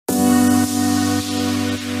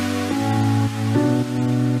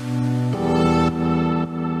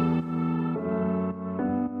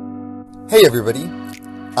Hey everybody,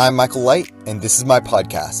 I'm Michael Light, and this is my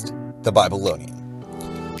podcast, The Bibleonian.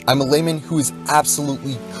 I'm a layman who is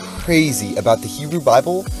absolutely crazy about the Hebrew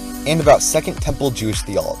Bible and about Second Temple Jewish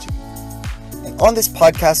theology. And on this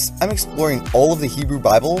podcast, I'm exploring all of the Hebrew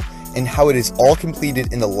Bible and how it is all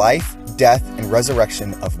completed in the life, death, and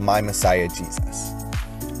resurrection of my Messiah, Jesus.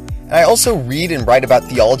 And I also read and write about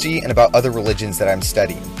theology and about other religions that I'm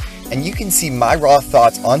studying. And you can see my raw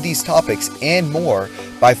thoughts on these topics and more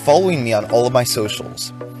by following me on all of my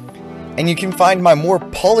socials. And you can find my more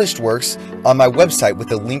polished works on my website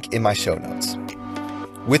with a link in my show notes.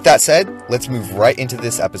 With that said, let's move right into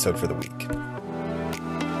this episode for the week.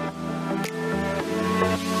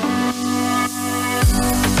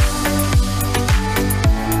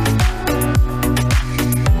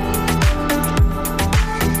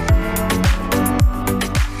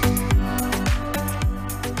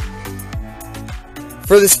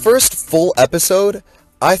 For this first full episode,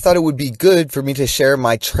 I thought it would be good for me to share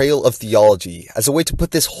my Trail of Theology as a way to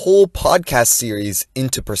put this whole podcast series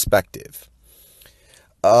into perspective.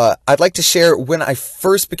 I'd like to share when I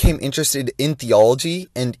first became interested in theology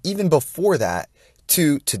and even before that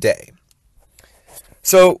to today.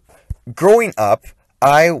 So, growing up,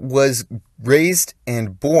 I was raised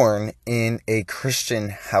and born in a Christian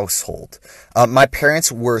household. My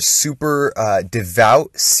parents were super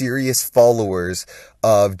devout, serious followers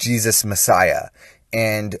of Jesus Messiah.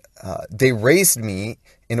 And they raised me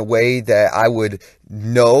in a way that I would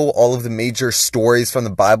know all of the major stories from the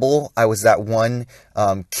Bible. I was that one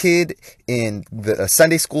kid in the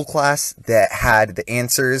Sunday school class that had the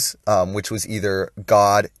answers, which was either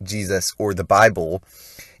God, Jesus, or the Bible.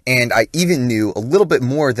 And I even knew a little bit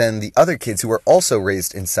more than the other kids who were also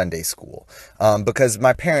raised in Sunday school, because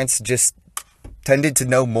my parents just tended to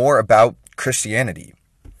know more about Christianity.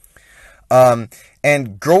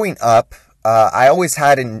 And growing up, I always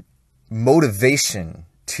had a motivation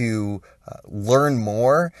to learn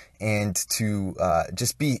more and to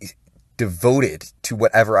just be devoted to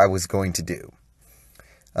whatever I was going to do.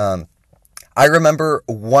 I remember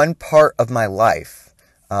one part of my life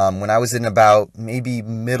when I was in about maybe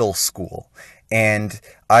middle school, and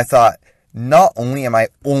I thought, not only am I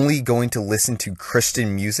only going to listen to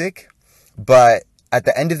Christian music, but at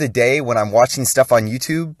the end of the day, when I'm watching stuff on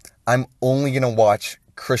YouTube, I'm only going to watch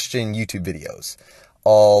Christian YouTube videos.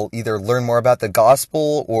 I'll either learn more about the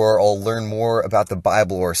gospel or I'll learn more about the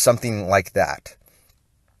Bible or something like that.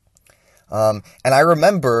 And I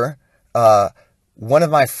remember one of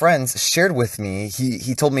my friends shared with me,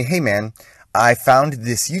 he told me, hey man, I found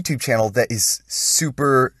this YouTube channel that is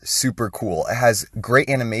super, super cool. It has great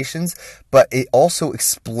animations, but it also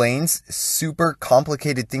explains super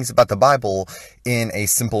complicated things about the Bible in a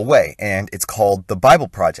simple way. And it's called The Bible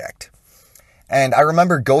Project. And I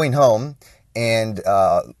remember going home and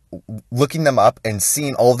looking them up and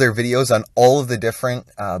seeing all of their videos on all of the different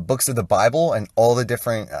books of the Bible and all the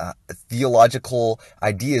different theological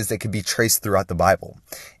ideas that could be traced throughout the Bible.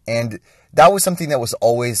 And that was something that was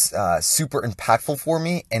always super impactful for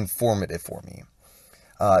me and formative for me.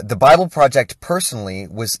 The Bible Project personally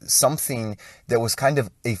was something that was kind of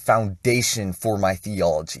a foundation for my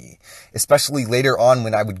theology, especially later on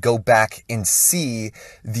when I would go back and see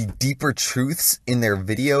the deeper truths in their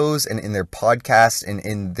videos and in their podcasts and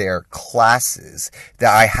in their classes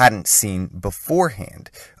that I hadn't seen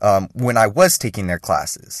beforehand when I was taking their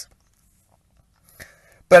classes.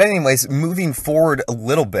 But anyways, moving forward a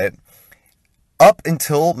little bit, up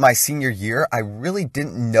until my senior year, I really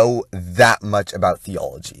didn't know that much about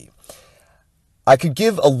theology. I could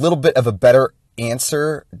give a little bit of a better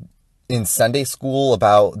answer in Sunday school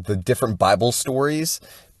about the different Bible stories,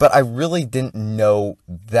 but I really didn't know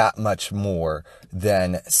that much more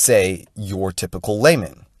than, say, your typical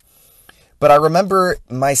layman. But I remember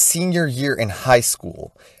my senior year in high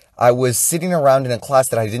school, I was sitting around in a class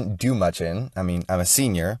that I didn't do much in. I mean, I'm a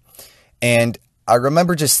senior, and I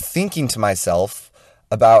remember just thinking to myself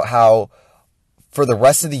about how for the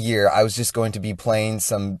rest of the year, I was just going to be playing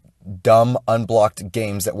some dumb unblocked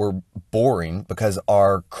games that were boring because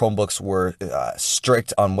our Chromebooks were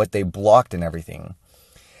strict on what they blocked and everything.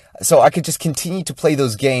 So I could just continue to play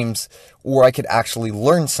those games, or I could actually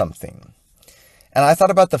learn something. And I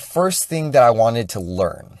thought about the first thing that I wanted to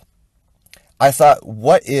learn. I thought,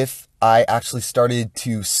 what if I actually started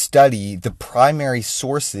to study the primary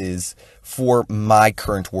sources for my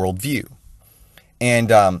current worldview?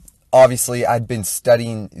 And obviously, I'd been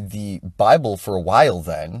studying the Bible for a while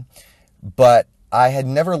then, but I had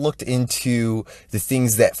never looked into the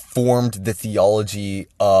things that formed the theology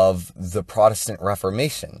of the Protestant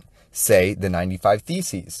Reformation, say the 95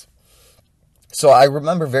 Theses. So I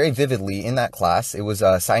remember very vividly in that class, it was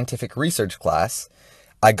a scientific research class.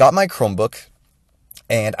 I got my Chromebook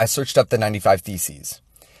and I searched up the 95 Theses.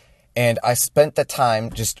 And I spent the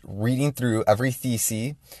time just reading through every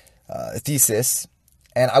thesis,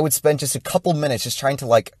 and I would spend just a couple minutes just trying to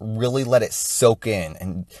like really let it soak in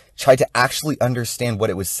and try to actually understand what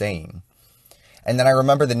it was saying. And then I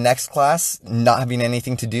remember the next class not having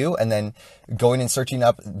anything to do and then going and searching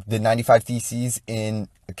up the 95 Theses in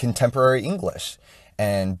contemporary English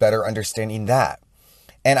and better understanding that.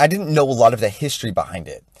 And I didn't know a lot of the history behind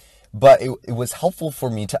it, but it was helpful for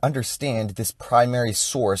me to understand this primary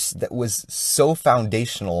source that was so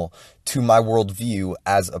foundational to my worldview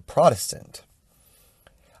as a Protestant.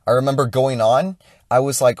 I remember going on, I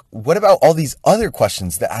was like, what about all these other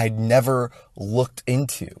questions that I'd never looked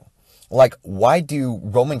into? Like, why do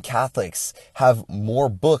Roman Catholics have more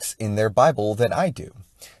books in their Bible than I do?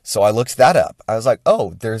 So I looked that up. I was like,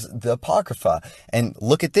 oh, there's the Apocrypha. And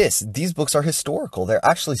look at this. These books are historical. They're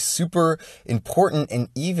actually super important. And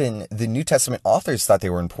even the New Testament authors thought they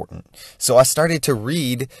were important. So I started to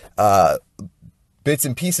read bits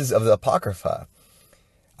and pieces of the Apocrypha.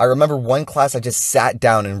 I remember one class I just sat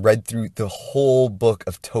down and read through the whole book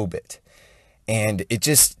of Tobit. And it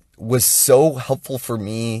just was so helpful for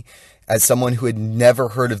me as someone who had never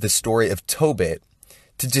heard of the story of Tobit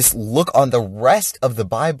to just look on the rest of the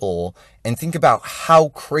Bible and think about how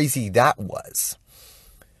crazy that was.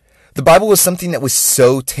 The Bible was something that was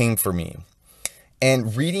so tame for me.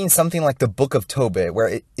 And reading something like the Book of Tobit,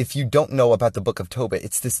 where if you don't know about the Book of Tobit,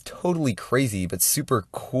 it's this totally crazy but super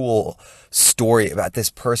cool story about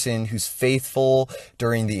this person who's faithful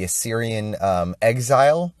during the Assyrian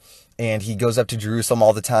exile. And he goes up to Jerusalem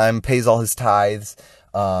all the time, pays all his tithes.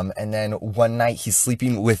 And then one night he's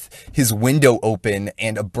sleeping with his window open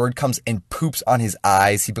and a bird comes and poops on his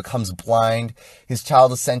eyes. He becomes blind. His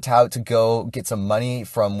child is sent out to go get some money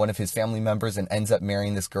from one of his family members and ends up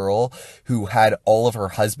marrying this girl who had all of her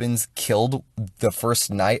husbands killed the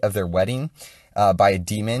first night of their wedding by a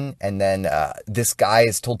demon. And then this guy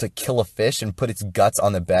is told to kill a fish and put its guts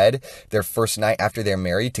on the bed their first night after they're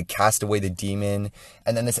married to cast away the demon.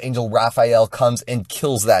 And then this angel Raphael comes and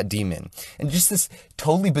kills that demon. And just this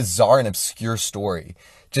totally bizarre and obscure story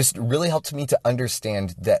just really helped me to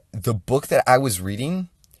understand that the book that I was reading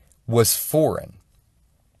was foreign.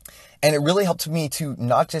 And it really helped me to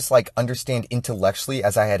not just like understand intellectually,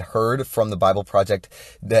 as I had heard from the Bible Project,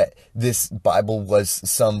 that this Bible was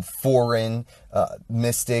some foreign,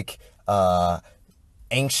 mystic,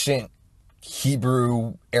 ancient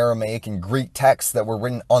Hebrew, Aramaic, and Greek texts that were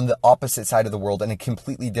written on the opposite side of the world in a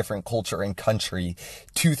completely different culture and country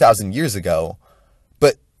 2,000 years ago.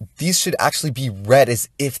 But these should actually be read as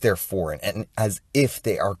if they're foreign and as if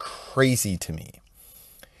they are crazy to me.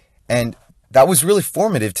 And that was really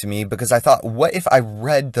formative to me because I thought, what if I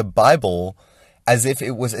read the Bible as if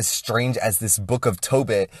it was as strange as this book of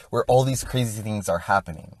Tobit where all these crazy things are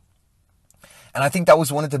happening? And I think that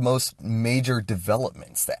was one of the most major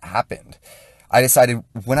developments that happened. I decided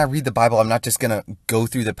when I read the Bible, I'm not just going to go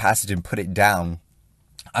through the passage and put it down.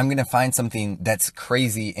 I'm going to find something that's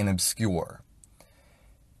crazy and obscure.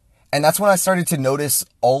 And that's when I started to notice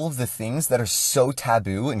all of the things that are so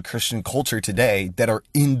taboo in Christian culture today that are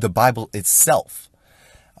in the Bible itself.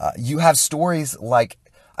 You have stories like,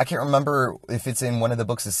 I can't remember if it's in one of the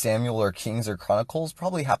books of Samuel or Kings or Chronicles,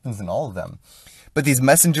 probably happens in all of them. But these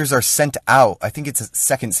messengers are sent out. I think it's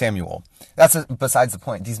 2 Samuel. That's besides the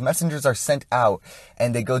point. These messengers are sent out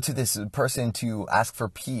and they go to this person to ask for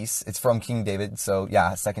peace. It's from King David. So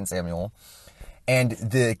yeah, 2 Samuel. And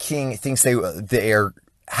the king thinks they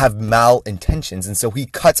have malintentions. And so he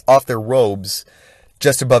cuts off their robes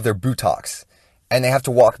just above their buttocks. And they have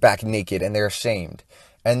to walk back naked and they're ashamed.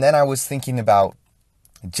 And then I was thinking about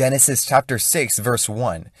Genesis chapter 6, verse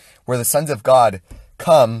 1, where the sons of God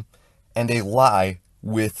come and they lie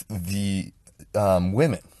with the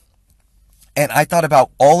women. And I thought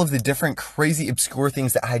about all of the different crazy, obscure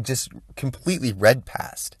things that I had just completely read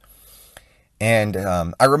past. And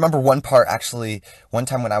I remember one part, actually, one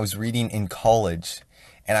time when I was reading in college,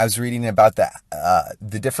 and I was reading about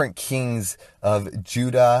the different kings of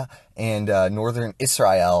Judah and northern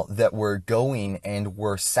Israel that were going and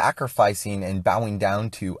were sacrificing and bowing down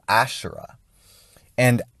to Asherah.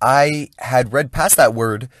 And I had read past that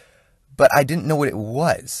word, but I didn't know what it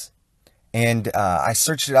was. And I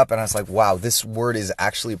searched it up and I was like, wow, this word is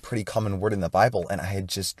actually a pretty common word in the Bible. And I had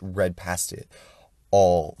just read past it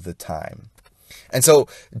all the time. And so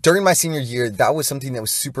during my senior year, that was something that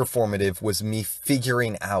was super formative, was me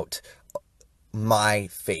figuring out my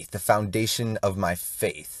faith, the foundation of my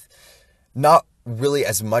faith. Not really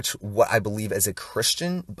as much what I believe as a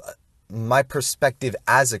Christian, but my perspective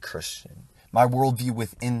as a Christian, my worldview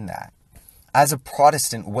within that. As a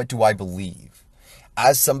Protestant, what do I believe?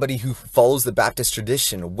 As somebody who follows the Baptist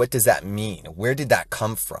tradition, what does that mean? Where did that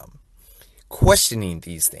come from? Questioning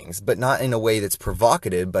these things, but not in a way that's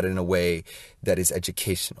provocative, but in a way that is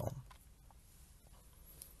educational.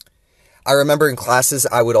 I remember in classes,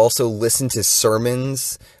 I would also listen to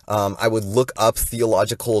sermons. I would look up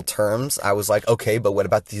theological terms. I was like, okay, but what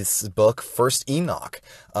about this book, First Enoch?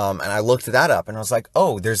 And I looked that up and I was like,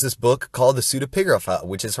 oh, there's this book called the Pseudepigrapha,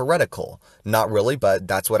 which is heretical. Not really, but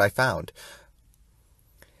that's what I found.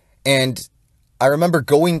 And I remember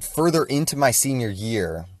going further into my senior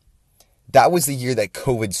year. That was the year that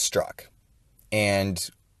COVID struck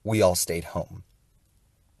and we all stayed home.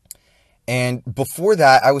 And before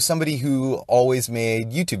that, I was somebody who always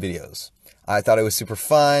made YouTube videos. I thought it was super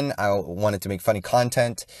fun. I wanted to make funny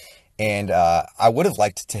content, and I would have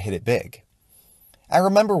liked to hit it big. I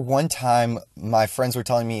remember one time my friends were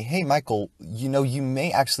telling me, hey, Michael, you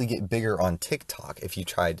may actually get bigger on TikTok if you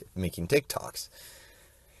tried making TikToks.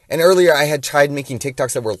 And earlier I had tried making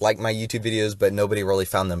TikToks that were like my YouTube videos, but nobody really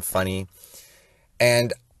found them funny.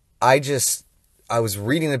 And I was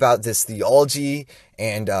reading about this theology,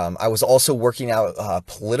 and I was also working out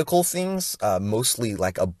political things, mostly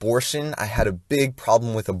like abortion. I had a big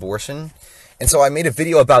problem with abortion. And so I made a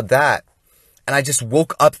video about that. And I just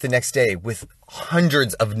woke up the next day with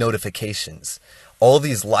hundreds of notifications. All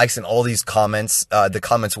these likes and all these comments. The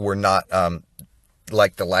comments were not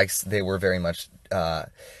like the likes. They were very much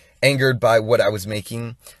angered by what I was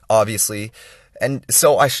making, obviously. And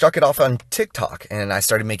so I struck it off on TikTok, and I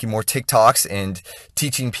started making more TikToks and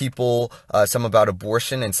teaching people some about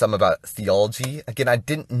abortion and some about theology. Again, I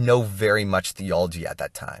didn't know very much theology at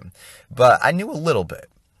that time, but I knew a little bit.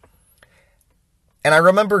 And I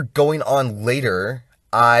remember going on later,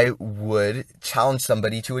 I would challenge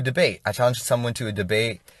somebody to a debate. I challenged someone to a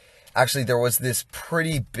debate. Actually, there was this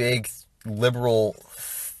pretty big liberal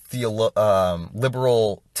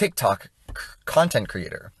TikTok content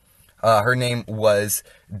creator. Her name was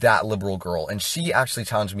That Liberal Girl, and she actually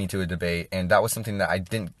challenged me to a debate, and that was something that I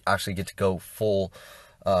didn't actually get to go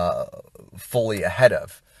fully ahead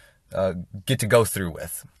of, get to go through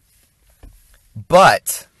with.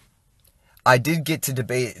 But I did get to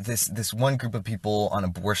debate this one group of people on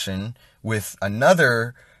abortion with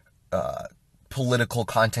another political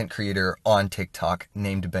content creator on TikTok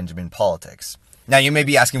named Benjamin Politics. Now, you may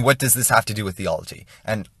be asking, what does this have to do with theology?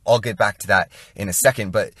 And I'll get back to that in a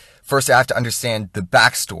second. But first, I have to understand the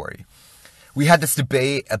backstory. We had this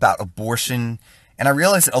debate about abortion, and I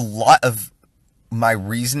realized a lot of my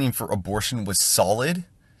reasoning for abortion was solid,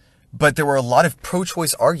 but there were a lot of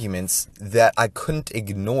pro-choice arguments that I couldn't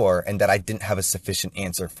ignore and that I didn't have a sufficient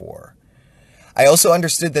answer for. I also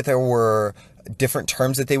understood that there were different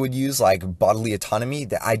terms that they would use, like bodily autonomy,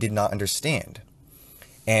 that I did not understand.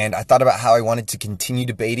 And I thought about how I wanted to continue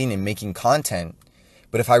debating and making content,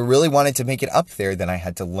 but if I really wanted to make it up there, then I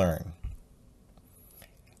had to learn.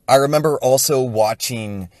 I remember also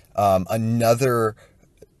watching another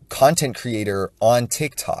content creator on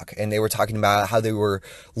TikTok, and they were talking about how they were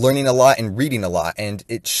learning a lot and reading a lot, and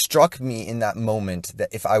it struck me in that moment that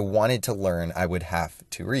if I wanted to learn, I would have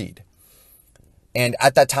to read. And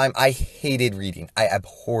at that time, I hated reading. I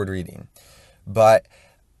abhorred reading. But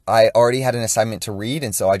I already had an assignment to read,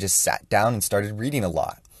 and so I just sat down and started reading a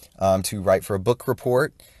lot to write for a book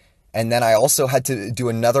report. And then I also had to do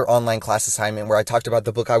another online class assignment where I talked about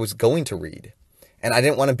the book I was going to read. And I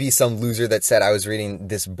didn't want to be some loser that said I was reading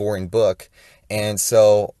this boring book. And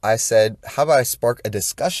so I said, how about I spark a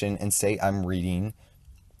discussion and say I'm reading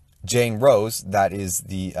Jane Rose. That is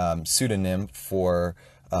the pseudonym for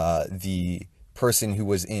the person who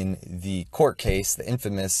was in the court case, the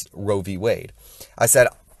infamous Roe v. Wade. I said,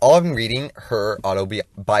 I'm reading her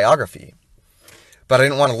autobiography. But I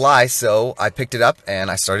didn't want to lie, so I picked it up and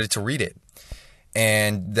I started to read it.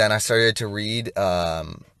 And then I started to read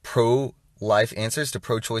pro-life answers to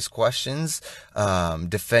pro-choice questions,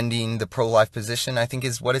 defending the pro-life position, I think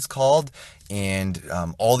is what it's called, and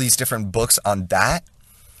all these different books on that.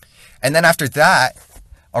 And then after that,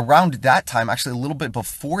 around that time, actually a little bit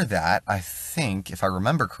before that, I think, if I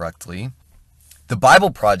remember correctly, the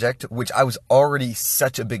Bible Project, which I was already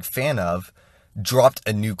such a big fan of, dropped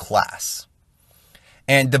a new class.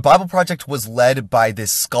 And the Bible Project was led by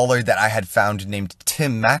this scholar that I had found named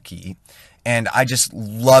Tim Mackey, and I just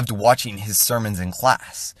loved watching his sermons in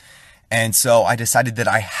class. And so I decided that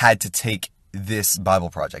I had to take this Bible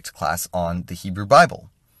Project class on the Hebrew Bible.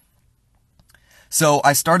 So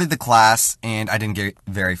I started the class, and I didn't get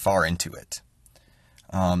very far into it.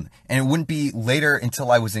 And it wouldn't be later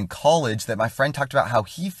until I was in college that my friend talked about how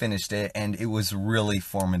he finished it, and it was really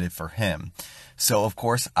formative for him. So, of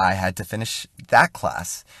course, I had to finish that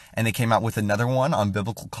class. And they came out with another one on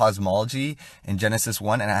biblical cosmology in Genesis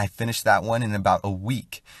 1, and I finished that one in about a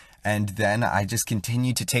week. And then I just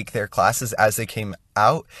continued to take their classes as they came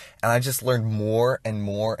out, and I just learned more and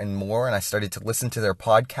more and more, and I started to listen to their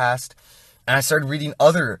podcast. And I started reading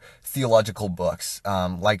other theological books,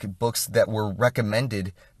 like books that were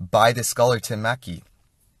recommended by the scholar Tim Mackey.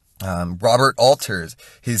 Robert Alter's,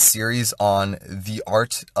 his series on the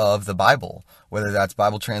art of the Bible, whether that's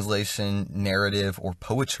Bible translation, narrative, or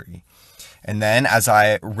poetry. And then as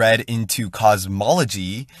I read into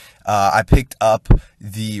cosmology, I picked up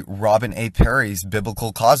the Robin A. Perry's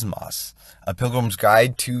Biblical Cosmos, A Pilgrim's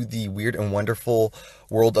Guide to the Weird and Wonderful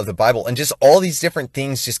World of the Bible. And just all these different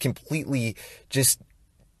things just completely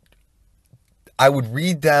I would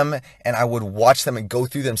read them and I would watch them and go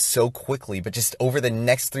through them so quickly. But just over the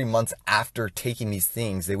next 3 months after taking these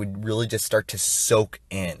things, they would really just start to soak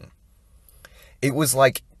in. It was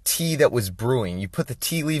like tea that was brewing. You put the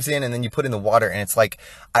tea leaves in and then you put in the water, and it's like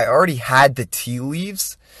I already had the tea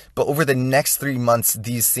leaves, but over the next 3 months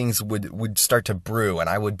these things would start to brew, and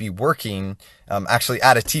I would be working actually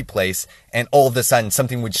at a tea place, and all of a sudden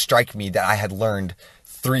something would strike me that I had learned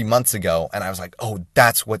 3 months ago, and I was like, oh,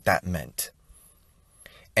 that's what that meant.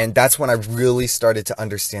 And that's when I really started to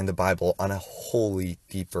understand the Bible on a wholly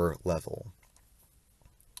deeper level.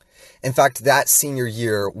 In fact, that senior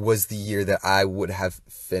year was the year that I would have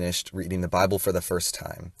finished reading the Bible for the first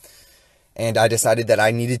time. And I decided that I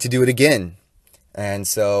needed to do it again. And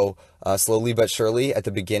so slowly but surely at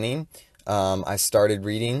the beginning, I started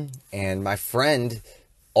reading. And my friend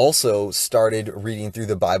also started reading through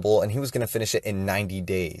the Bible, and he was going to finish it in 90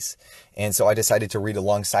 days. And so I decided to read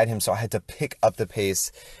alongside him. So I had to pick up the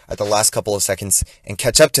pace at the last couple of seconds and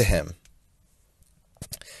catch up to him.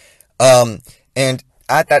 And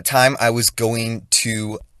at that time, I was going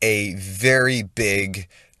to a very big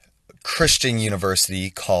Christian university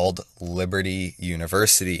called Liberty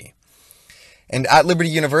University. And at Liberty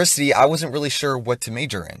University, I wasn't really sure what to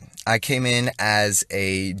major in. I came in as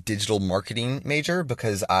a digital marketing major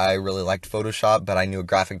because I really liked Photoshop, but I knew a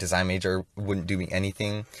graphic design major wouldn't do me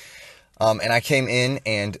anything. And I came in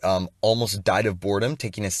and almost died of boredom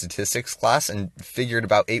taking a statistics class, and figured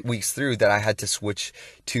about 8 weeks through that I had to switch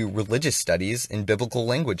to religious studies in biblical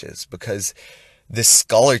languages, because this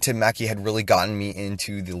scholar Tim Mackey had really gotten me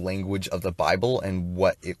into the language of the Bible and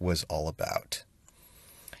what it was all about.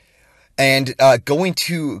 And going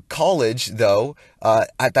to college, though,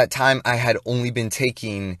 at that time I had only been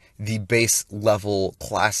taking the base level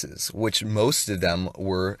classes, which most of them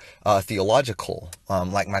were theological,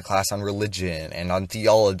 like my class on religion and on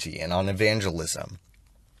theology and on evangelism.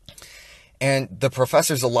 And the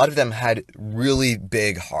professors, a lot of them had really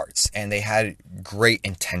big hearts, and they had great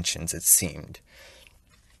intentions, it seemed.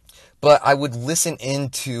 But I would listen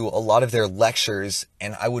into a lot of their lectures,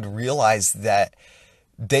 and I would realize that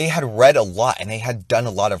they had read a lot and they had done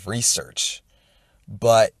a lot of research,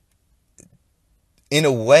 but in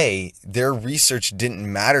a way, their research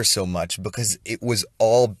didn't matter so much because it was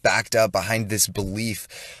all backed up behind this belief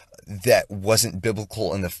that wasn't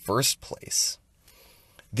biblical in the first place.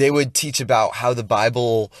 They would teach about how the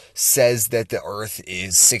Bible says that the earth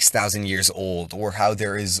is 6,000 years old, or how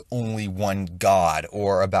there is only one God,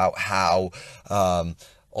 or about how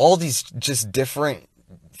all these just different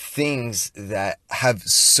things that have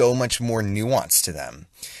so much more nuance to them,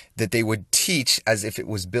 that they would teach as if it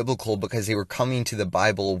was biblical, because they were coming to the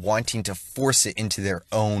Bible wanting to force it into their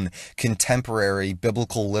own contemporary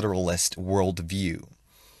biblical literalist worldview.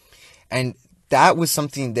 And that was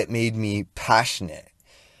something that made me passionate,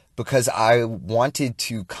 because I wanted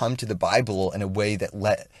to come to the Bible in a way that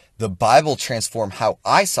let the Bible transform how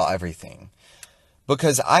I saw everything.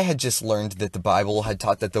 Because I had just learned that the Bible had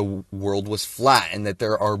taught that the world was flat, and that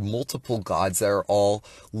there are multiple gods that are all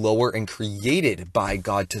lower and created by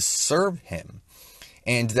God to serve him.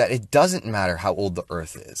 And that it doesn't matter how old the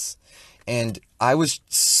earth is. And I was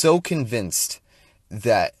so convinced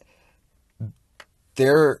that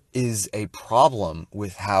there is a problem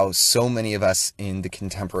with how so many of us in the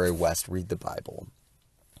contemporary West read the Bible.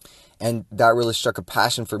 And that really struck a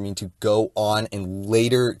passion for me to go on and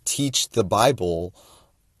later teach the Bible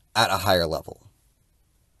at a higher level.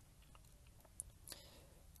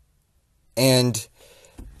 And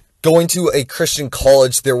going to a Christian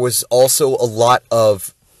college, there was also a lot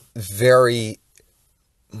of very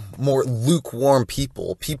more lukewarm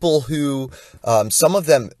people who, some of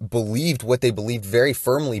them believed what they believed very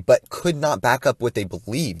firmly, but could not back up what they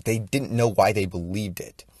believed. They didn't know why they believed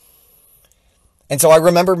it. And so I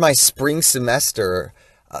remember my spring semester,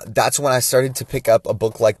 that's when I started to pick up a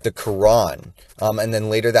book like the Quran, and then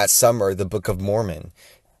later that summer, the Book of Mormon.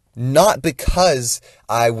 Not because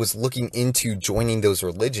I was looking into joining those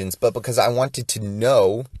religions, but because I wanted to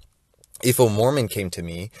know, if a Mormon came to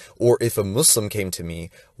me, or if a Muslim came to me,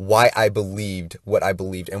 why I believed what I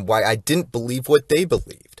believed, and why I didn't believe what they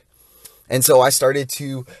believed. And so I started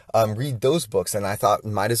to read those books, and I thought,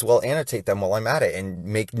 might as well annotate them while I'm at it and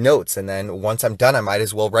make notes. And then once I'm done, I might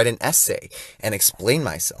as well write an essay and explain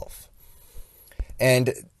myself.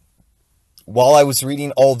 And while I was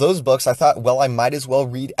reading all those books, I thought, well, I might as well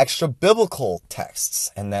read extra biblical texts.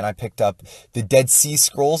 And then I picked up the Dead Sea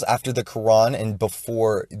Scrolls after the Quran and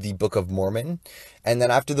before the Book of Mormon. And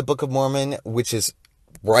then after the Book of Mormon, which is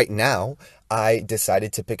right now, I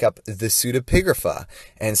decided to pick up the pseudepigrapha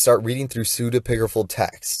and start reading through pseudepigraphal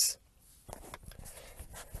texts.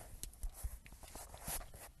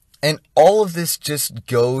 And all of this just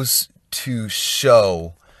goes to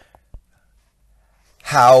show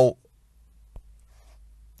how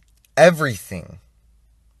everything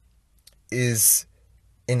is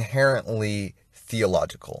inherently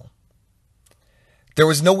theological. There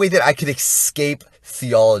was no way that I could escape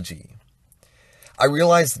theology. I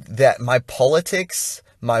realized that my politics,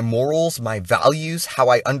 my morals, my values, how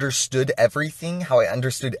I understood everything, how I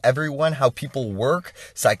understood everyone, how people work,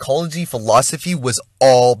 psychology, philosophy was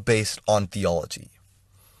all based on theology.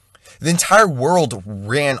 The entire world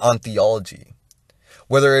ran on theology.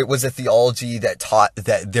 Whether it was a theology that taught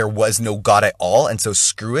that there was no God at all, and so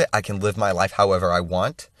screw it, I can live my life however I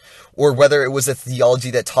want. Or whether it was a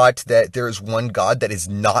theology that taught that there is one God that is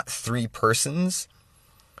not three persons.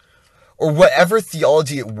 Or whatever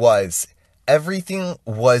theology it was, everything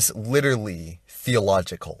was literally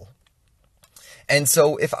theological. And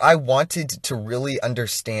so if I wanted to really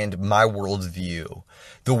understand my worldview,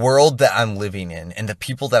 the world that I'm living in, and the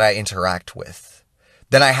people that I interact with,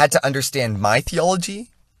 then I had to understand my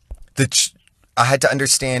theology. I had to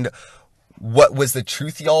understand what was the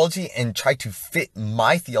true theology and try to fit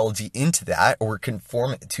my theology into that or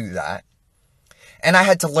conform it to that. And I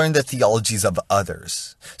had to learn the theologies of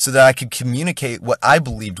others so that I could communicate what I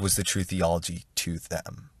believed was the true theology to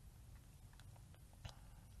them.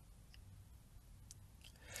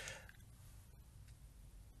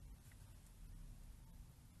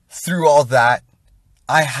 Through all that,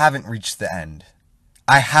 I haven't reached the end.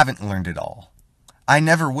 I haven't learned it all. I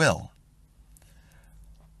never will.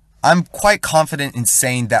 I'm quite confident in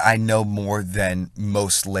saying that I know more than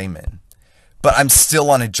most laymen. But I'm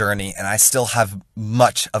still on a journey, and I still have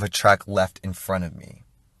much of a trek left in front of me.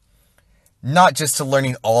 Not just to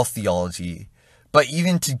learning all theology, but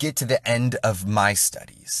even to get to the end of my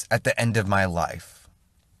studies, at the end of my life.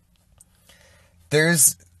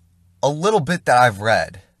 There's a little bit that I've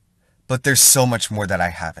read, but there's so much more that I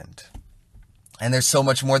haven't. And there's so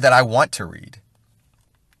much more that I want to read.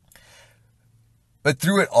 But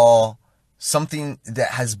through it all, something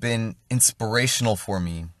that has been inspirational for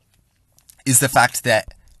me is the fact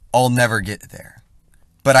that I'll never get there,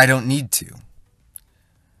 but I don't need to.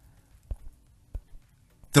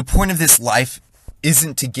 The point of this life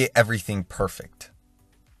isn't to get everything perfect.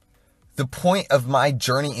 The point of my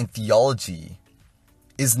journey in theology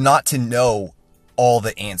is not to know all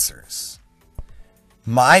the answers.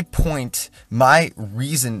 My point, my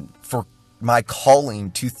reason for my calling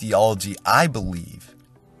to theology, I believe,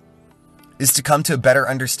 is to come to a better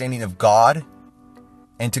understanding of God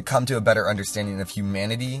and to come to a better understanding of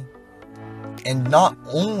humanity, and not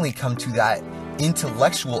only come to that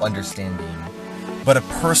intellectual understanding, but a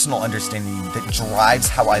personal understanding that drives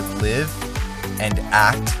how I live and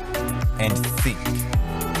act and think.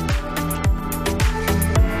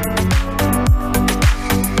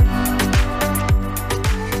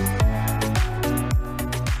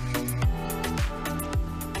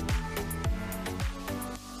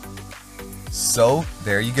 So,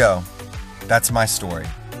 there you go. That's my story.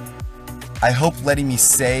 I hope letting me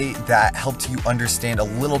say that helped you understand a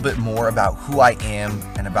little bit more about who I am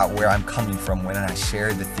and about where I'm coming from when I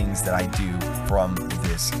share the things that I do from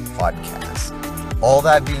this podcast. All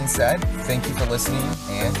that being said, thank you for listening,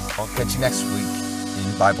 and I'll catch you next week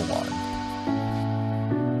in Bible Log.